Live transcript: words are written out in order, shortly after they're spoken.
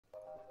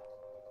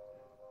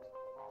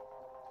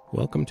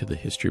Welcome to The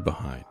History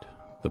Behind,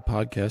 the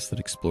podcast that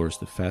explores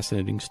the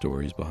fascinating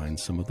stories behind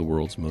some of the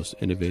world's most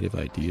innovative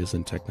ideas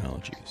and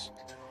technologies.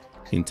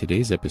 In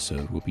today's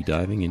episode, we'll be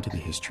diving into the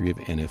history of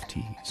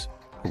NFTs,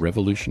 a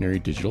revolutionary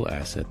digital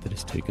asset that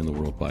has taken the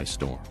world by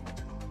storm.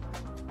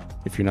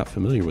 If you're not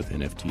familiar with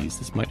NFTs,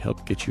 this might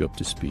help get you up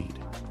to speed.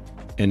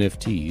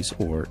 NFTs,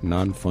 or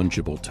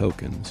non-fungible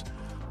tokens,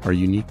 are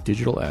unique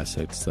digital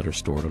assets that are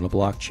stored on a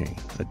blockchain,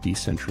 a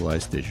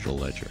decentralized digital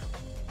ledger.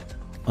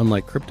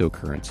 Unlike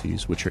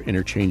cryptocurrencies, which are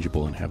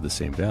interchangeable and have the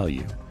same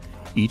value,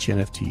 each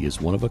NFT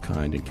is one of a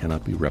kind and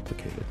cannot be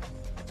replicated.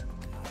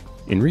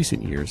 In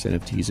recent years,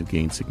 NFTs have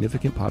gained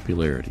significant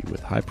popularity,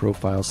 with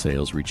high-profile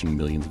sales reaching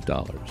millions of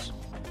dollars.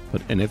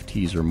 But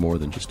NFTs are more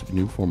than just a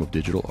new form of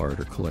digital art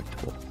or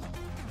collectible.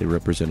 They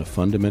represent a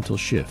fundamental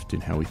shift in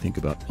how we think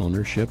about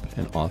ownership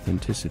and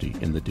authenticity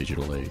in the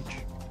digital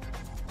age.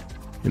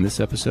 In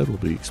this episode, we'll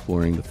be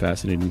exploring the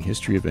fascinating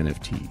history of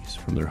NFTs,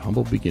 from their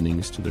humble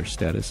beginnings to their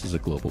status as a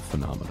global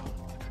phenomenon.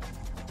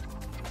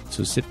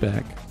 So sit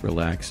back,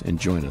 relax, and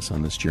join us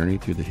on this journey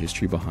through the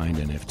history behind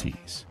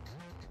NFTs.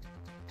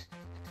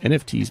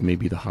 NFTs may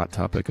be the hot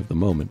topic of the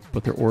moment,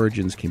 but their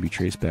origins can be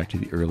traced back to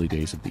the early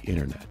days of the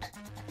internet.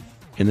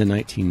 In the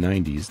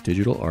 1990s,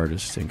 digital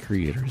artists and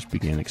creators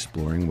began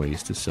exploring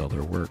ways to sell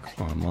their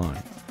work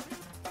online.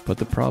 But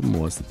the problem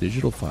was that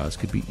digital files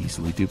could be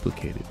easily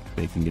duplicated,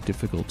 making it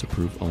difficult to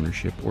prove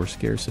ownership or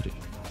scarcity.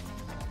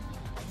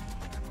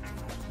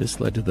 This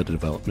led to the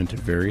development of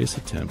various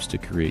attempts to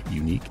create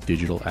unique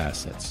digital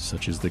assets,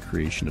 such as the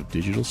creation of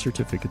digital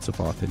certificates of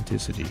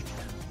authenticity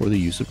or the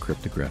use of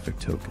cryptographic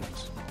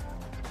tokens.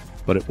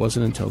 But it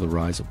wasn't until the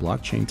rise of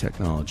blockchain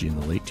technology in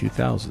the late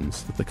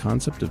 2000s that the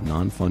concept of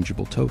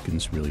non-fungible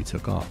tokens really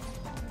took off.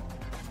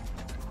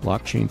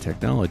 Blockchain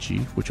technology,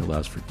 which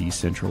allows for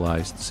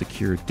decentralized,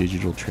 secure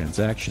digital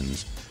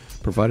transactions,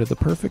 provided the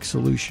perfect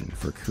solution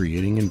for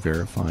creating and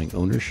verifying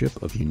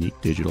ownership of unique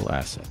digital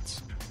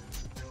assets.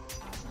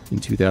 In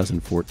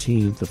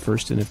 2014, the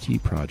first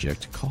NFT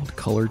project, called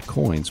Colored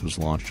Coins, was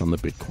launched on the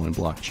Bitcoin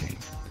blockchain,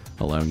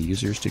 allowing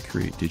users to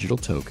create digital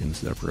tokens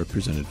that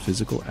represented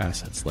physical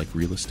assets like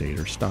real estate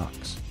or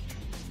stocks.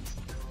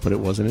 But it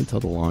wasn't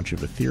until the launch of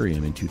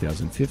Ethereum in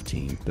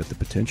 2015 that the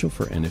potential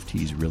for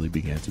NFTs really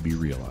began to be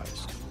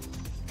realized.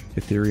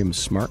 Ethereum's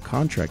smart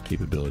contract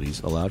capabilities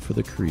allowed for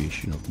the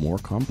creation of more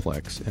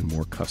complex and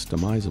more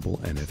customizable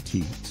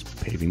NFTs,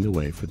 paving the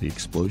way for the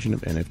explosion of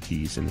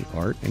NFTs in the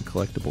art and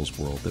collectibles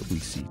world that we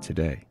see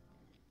today.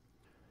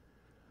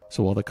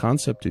 So while the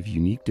concept of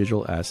unique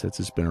digital assets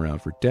has been around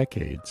for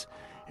decades,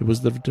 it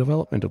was the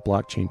development of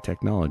blockchain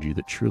technology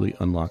that truly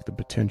unlocked the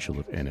potential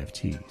of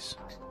NFTs.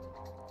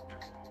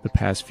 The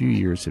past few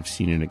years have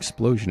seen an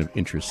explosion of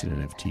interest in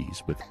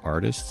NFTs, with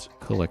artists,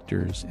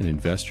 collectors, and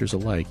investors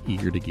alike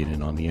eager to get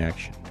in on the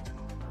action.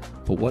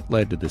 But what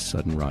led to this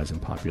sudden rise in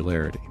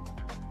popularity?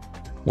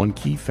 One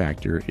key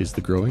factor is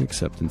the growing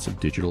acceptance of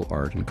digital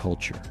art and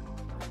culture.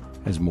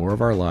 As more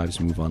of our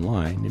lives move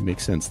online, it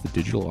makes sense that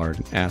digital art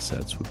and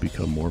assets would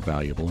become more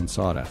valuable and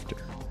sought after.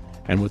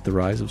 And with the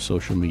rise of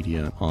social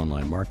media and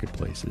online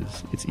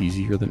marketplaces, it's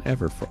easier than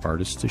ever for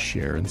artists to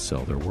share and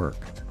sell their work.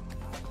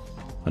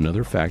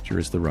 Another factor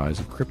is the rise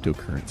of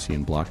cryptocurrency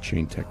and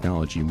blockchain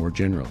technology more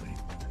generally.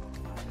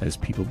 As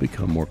people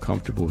become more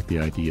comfortable with the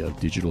idea of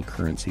digital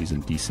currencies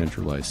and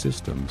decentralized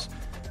systems,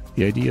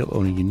 the idea of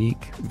owning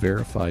unique,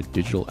 verified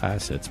digital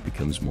assets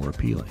becomes more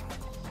appealing.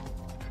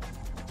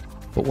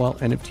 But while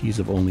NFTs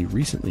have only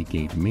recently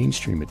gained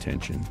mainstream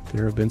attention,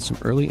 there have been some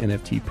early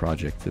NFT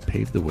projects that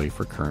paved the way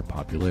for current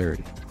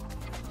popularity.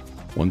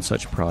 One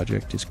such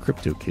project is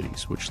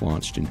CryptoKitties, which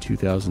launched in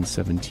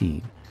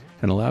 2017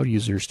 and allowed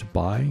users to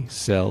buy,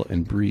 sell,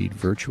 and breed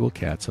virtual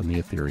cats on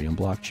the Ethereum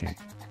blockchain.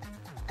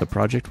 The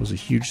project was a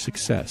huge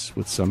success,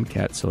 with some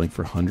cats selling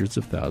for hundreds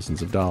of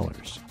thousands of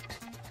dollars.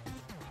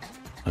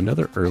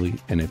 Another early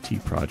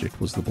NFT project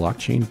was the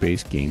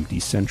blockchain-based game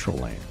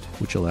Decentraland,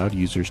 which allowed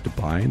users to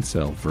buy and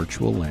sell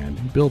virtual land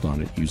and build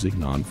on it using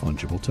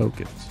non-fungible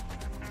tokens.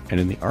 And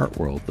in the art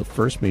world, the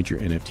first major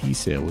NFT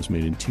sale was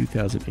made in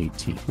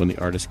 2018 when the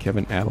artist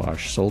Kevin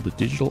Abosh sold a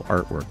digital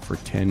artwork for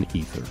 10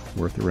 Ether,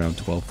 worth around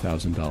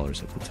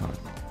 $12,000 at the time.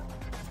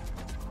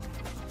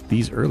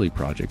 These early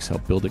projects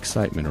helped build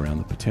excitement around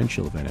the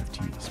potential of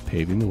NFTs,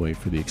 paving the way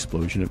for the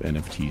explosion of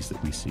NFTs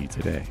that we see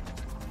today.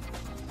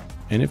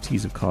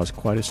 NFTs have caused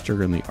quite a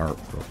stir in the art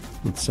world,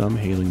 with some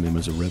hailing them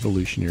as a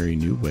revolutionary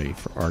new way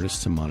for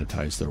artists to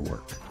monetize their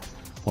work,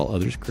 while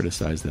others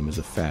criticize them as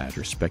a fad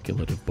or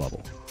speculative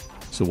bubble.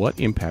 So what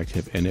impact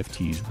have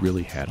NFTs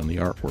really had on the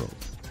art world?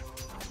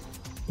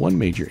 One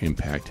major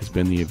impact has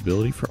been the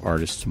ability for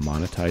artists to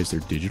monetize their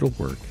digital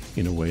work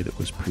in a way that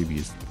was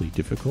previously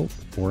difficult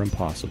or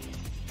impossible.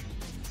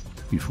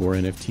 Before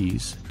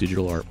NFTs,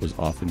 digital art was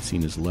often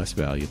seen as less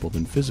valuable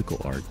than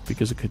physical art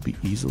because it could be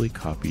easily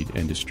copied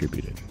and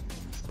distributed.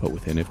 But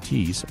with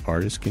NFTs,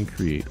 artists can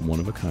create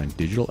one-of-a-kind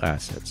digital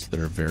assets that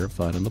are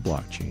verified on the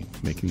blockchain,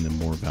 making them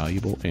more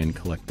valuable and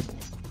collectible.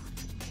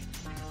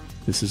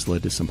 This has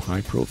led to some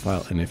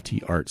high-profile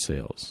NFT art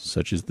sales,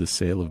 such as the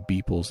sale of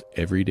Beeple's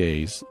Every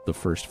Days, The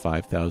First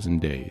 5,000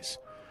 Days,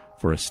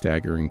 for a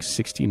staggering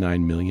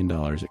 $69 million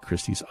at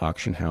Christie's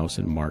auction house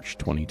in March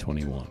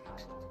 2021.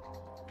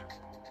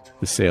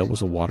 The sale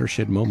was a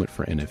watershed moment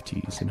for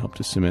NFTs and helped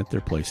to cement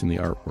their place in the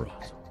art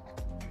world.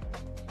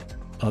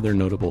 Other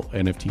notable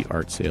NFT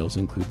art sales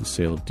include the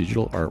sale of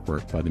digital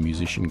artwork by the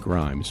musician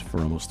Grimes for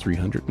almost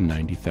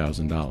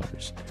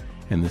 $390,000,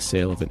 and the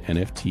sale of an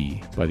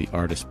NFT by the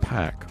artist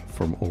Pack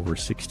for over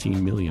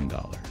 $16 million.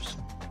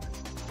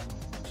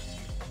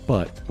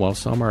 But while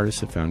some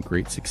artists have found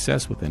great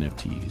success with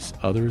NFTs,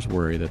 others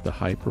worry that the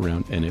hype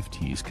around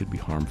NFTs could be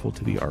harmful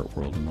to the art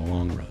world in the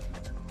long run.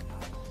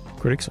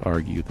 Critics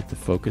argue that the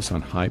focus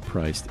on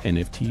high-priced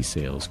NFT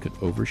sales could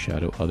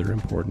overshadow other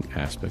important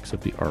aspects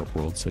of the art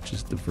world, such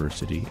as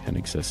diversity and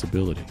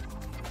accessibility.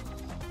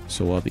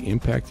 So while the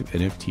impact of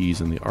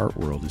NFTs in the art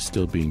world is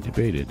still being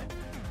debated,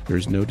 there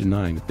is no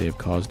denying that they have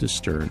caused a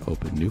stir and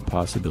opened new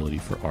possibility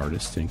for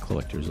artists and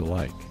collectors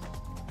alike.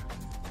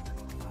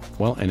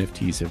 While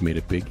NFTs have made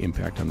a big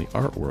impact on the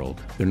art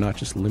world, they're not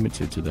just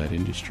limited to that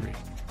industry.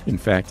 In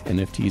fact,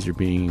 NFTs are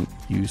being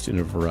used in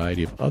a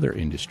variety of other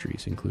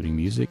industries, including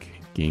music,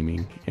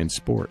 gaming, and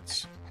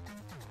sports.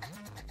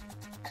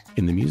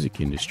 In the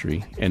music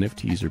industry,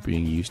 NFTs are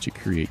being used to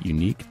create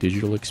unique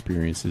digital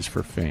experiences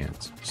for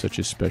fans, such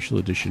as special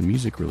edition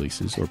music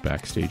releases or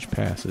backstage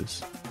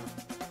passes.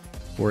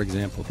 For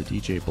example, the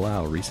DJ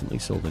Blau recently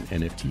sold an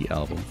NFT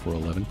album for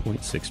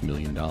 $11.6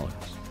 million,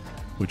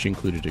 which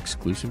included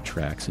exclusive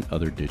tracks and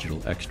other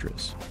digital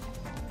extras.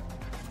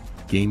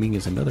 Gaming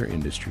is another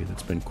industry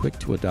that's been quick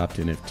to adopt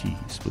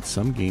NFTs, with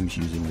some games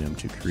using them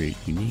to create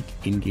unique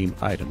in-game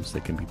items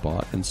that can be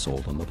bought and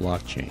sold on the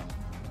blockchain.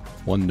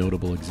 One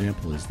notable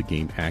example is the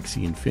game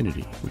Axie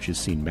Infinity, which has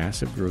seen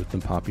massive growth in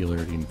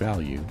popularity and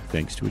value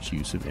thanks to its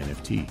use of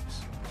NFTs.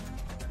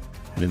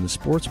 And in the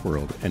sports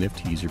world,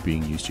 NFTs are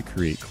being used to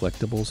create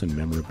collectibles and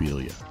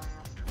memorabilia.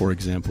 For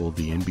example,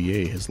 the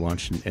NBA has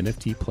launched an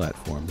NFT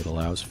platform that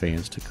allows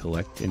fans to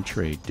collect and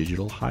trade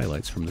digital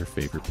highlights from their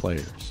favorite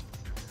players.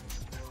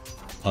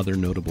 Other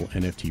notable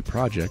NFT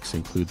projects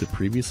include the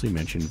previously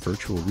mentioned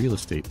virtual real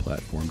estate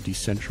platform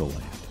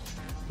Decentraland,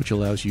 which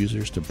allows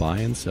users to buy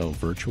and sell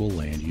virtual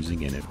land using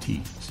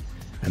NFTs,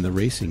 and the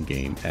racing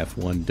game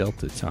F1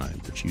 Delta Time,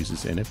 which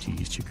uses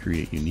NFTs to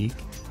create unique,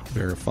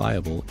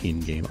 verifiable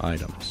in-game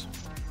items.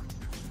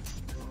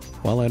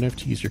 While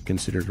NFTs are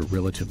considered a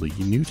relatively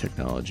new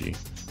technology,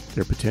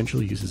 their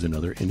potential uses in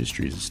other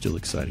industries is still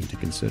exciting to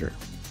consider.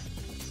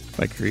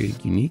 By creating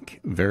unique,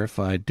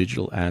 verified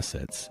digital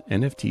assets,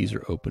 NFTs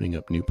are opening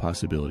up new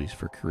possibilities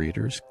for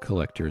creators,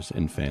 collectors,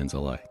 and fans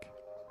alike.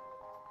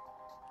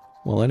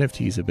 While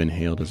NFTs have been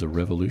hailed as a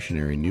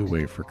revolutionary new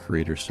way for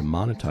creators to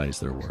monetize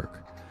their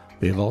work,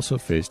 they have also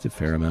faced a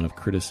fair amount of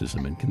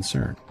criticism and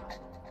concern.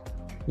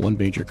 One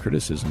major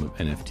criticism of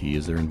NFT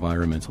is their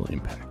environmental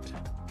impact.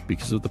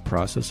 Because of the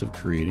process of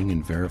creating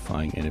and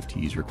verifying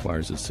NFTs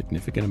requires a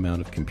significant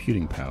amount of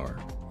computing power,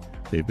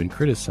 they've been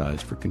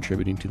criticized for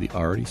contributing to the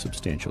already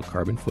substantial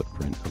carbon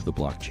footprint of the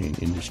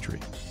blockchain industry.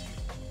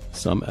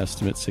 Some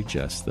estimates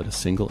suggest that a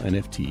single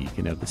NFT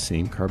can have the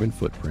same carbon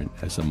footprint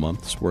as a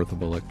month's worth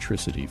of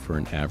electricity for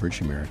an average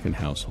American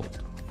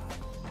household.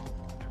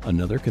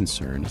 Another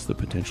concern is the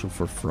potential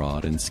for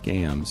fraud and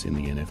scams in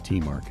the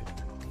NFT market.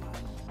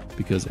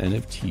 Because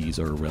NFTs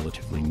are a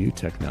relatively new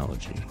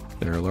technology,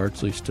 they are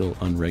largely still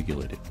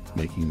unregulated,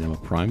 making them a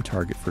prime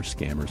target for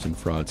scammers and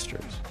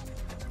fraudsters.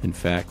 In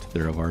fact,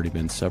 there have already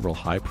been several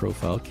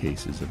high-profile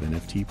cases of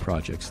NFT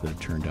projects that have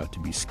turned out to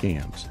be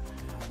scams,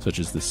 such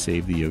as the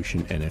Save the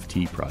Ocean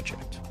NFT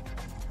project.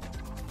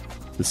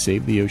 The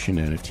Save the Ocean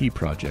NFT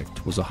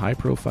project was a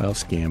high-profile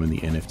scam in the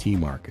NFT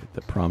market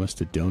that promised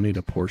to donate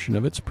a portion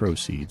of its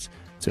proceeds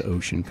to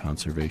ocean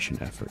conservation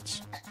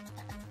efforts.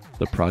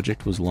 The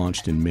project was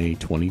launched in May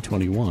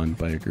 2021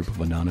 by a group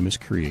of anonymous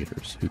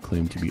creators who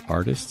claimed to be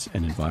artists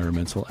and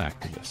environmental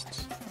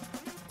activists.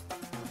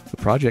 The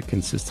project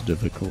consisted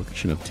of a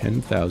collection of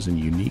 10,000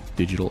 unique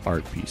digital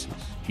art pieces,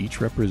 each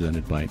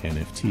represented by an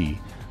NFT,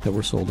 that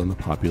were sold on the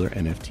popular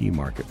NFT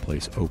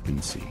marketplace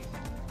OpenSea.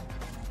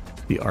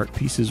 The art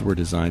pieces were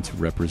designed to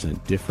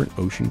represent different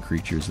ocean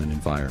creatures and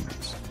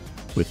environments,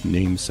 with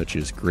names such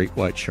as great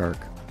white shark,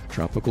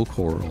 tropical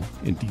coral,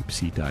 and deep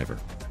sea diver.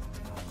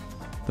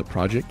 The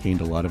project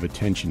gained a lot of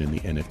attention in the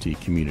NFT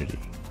community,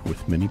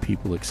 with many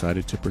people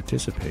excited to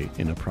participate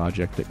in a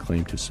project that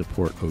claimed to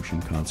support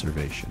ocean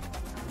conservation.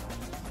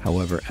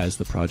 However, as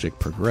the project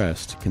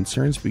progressed,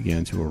 concerns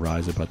began to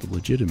arise about the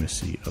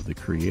legitimacy of the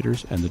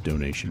creators and the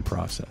donation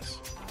process.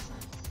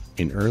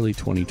 In early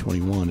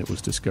 2021, it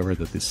was discovered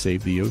that the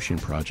Save the Ocean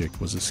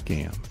project was a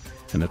scam,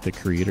 and that the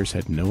creators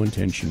had no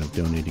intention of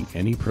donating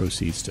any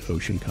proceeds to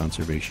ocean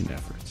conservation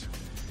efforts.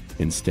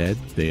 Instead,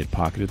 they had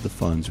pocketed the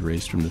funds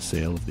raised from the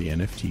sale of the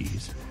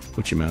NFTs,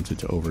 which amounted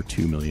to over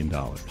 $2 million.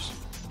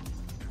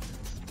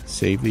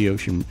 Save the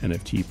Ocean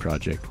NFT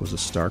project was a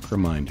stark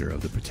reminder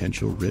of the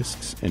potential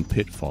risks and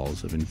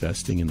pitfalls of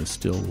investing in the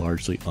still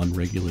largely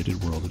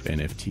unregulated world of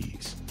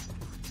NFTs.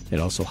 It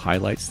also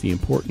highlights the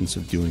importance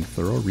of doing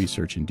thorough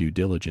research and due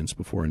diligence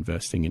before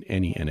investing in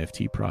any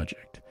NFT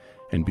project,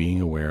 and being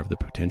aware of the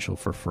potential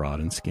for fraud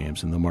and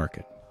scams in the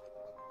market.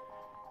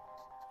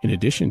 In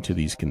addition to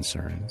these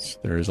concerns,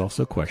 there is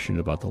also question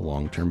about the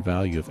long-term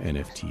value of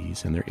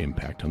NFTs and their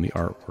impact on the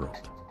art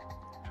world.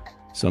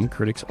 Some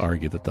critics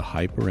argue that the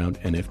hype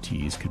around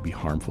NFTs could be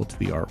harmful to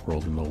the art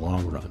world in the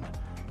long run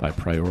by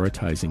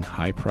prioritizing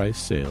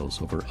high-priced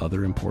sales over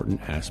other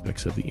important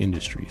aspects of the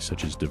industry,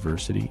 such as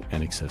diversity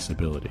and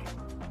accessibility.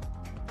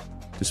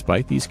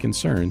 Despite these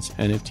concerns,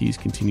 NFTs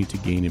continue to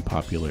gain in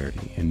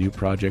popularity, and new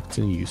projects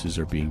and uses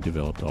are being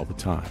developed all the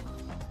time.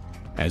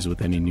 As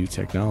with any new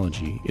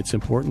technology, it's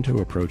important to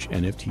approach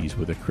NFTs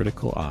with a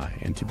critical eye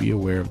and to be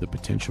aware of the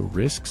potential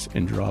risks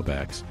and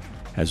drawbacks,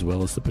 as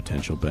well as the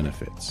potential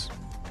benefits.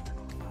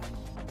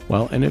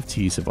 While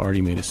NFTs have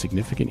already made a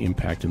significant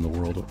impact in the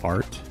world of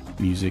art,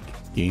 music,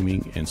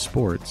 gaming, and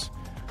sports,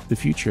 the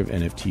future of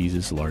NFTs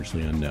is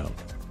largely unknown.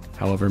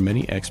 However,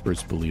 many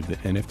experts believe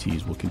that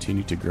NFTs will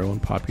continue to grow in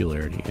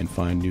popularity and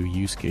find new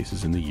use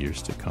cases in the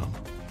years to come.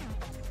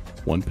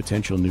 One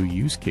potential new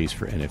use case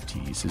for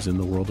NFTs is in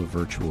the world of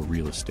virtual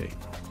real estate.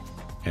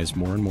 As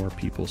more and more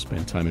people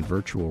spend time in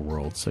virtual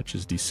worlds such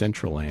as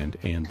Decentraland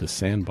and The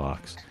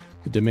Sandbox,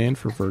 the demand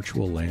for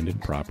virtual land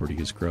and property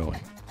is growing.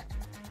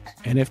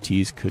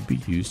 NFTs could be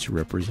used to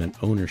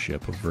represent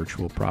ownership of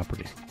virtual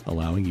property,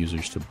 allowing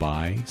users to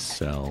buy,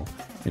 sell,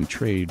 and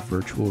trade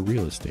virtual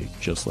real estate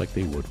just like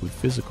they would with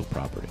physical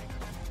property.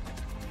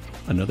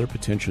 Another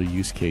potential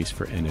use case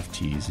for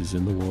NFTs is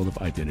in the world of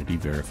identity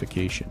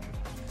verification.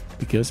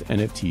 Because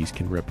NFTs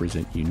can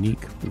represent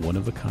unique,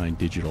 one-of-a-kind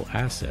digital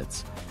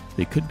assets,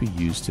 they could be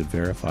used to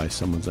verify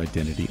someone's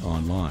identity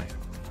online.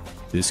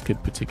 This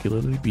could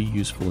particularly be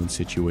useful in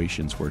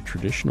situations where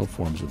traditional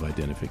forms of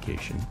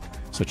identification,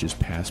 such as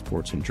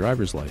passports and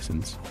driver's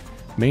license,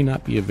 may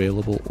not be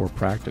available or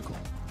practical.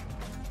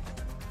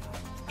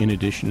 In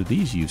addition to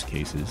these use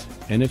cases,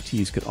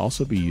 NFTs could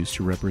also be used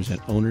to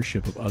represent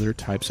ownership of other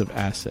types of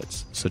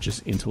assets, such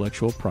as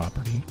intellectual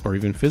property or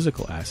even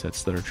physical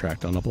assets that are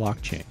tracked on a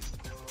blockchain.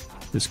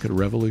 This could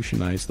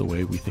revolutionize the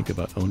way we think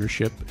about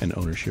ownership and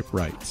ownership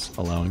rights,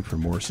 allowing for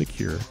more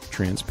secure,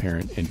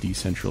 transparent, and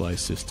decentralized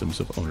systems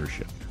of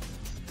ownership.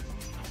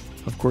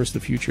 Of course,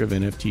 the future of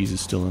NFTs is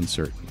still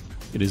uncertain.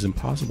 It is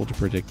impossible to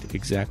predict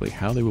exactly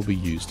how they will be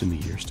used in the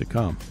years to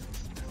come.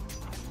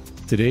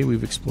 Today,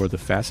 we've explored the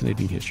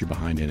fascinating history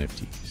behind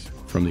NFTs,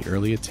 from the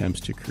early attempts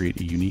to create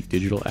unique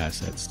digital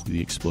assets to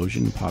the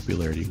explosion in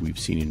popularity we've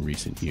seen in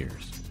recent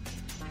years.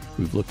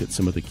 We've looked at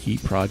some of the key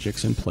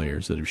projects and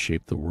players that have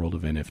shaped the world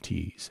of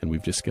NFTs, and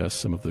we've discussed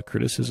some of the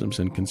criticisms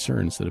and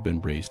concerns that have been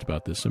raised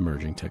about this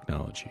emerging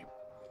technology.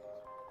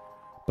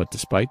 But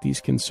despite these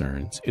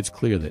concerns, it's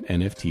clear that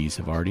NFTs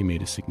have already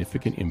made a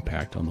significant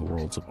impact on the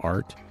worlds of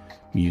art,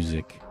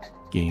 music,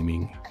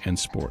 gaming, and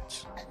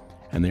sports,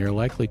 and they are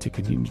likely to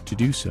continue to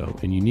do so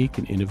in unique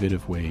and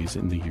innovative ways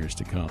in the years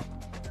to come.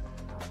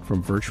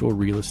 From virtual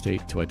real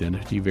estate to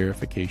identity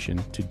verification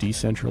to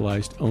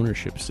decentralized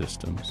ownership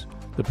systems,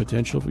 the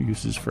potential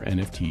uses for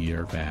NFT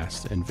are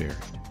vast and varied.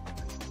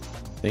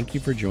 Thank you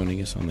for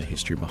joining us on The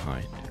History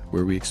Behind,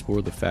 where we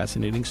explore the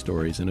fascinating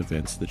stories and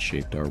events that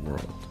shaped our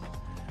world.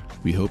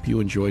 We hope you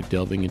enjoyed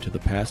delving into the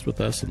past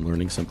with us and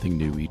learning something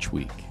new each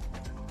week.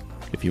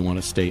 If you want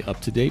to stay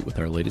up to date with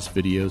our latest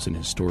videos and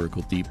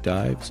historical deep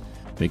dives,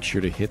 make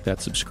sure to hit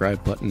that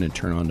subscribe button and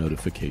turn on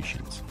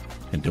notifications.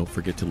 And don't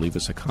forget to leave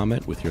us a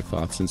comment with your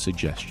thoughts and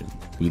suggestions.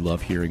 We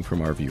love hearing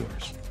from our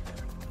viewers.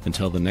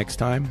 Until the next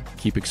time,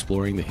 keep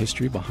exploring the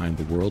history behind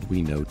the world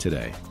we know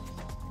today.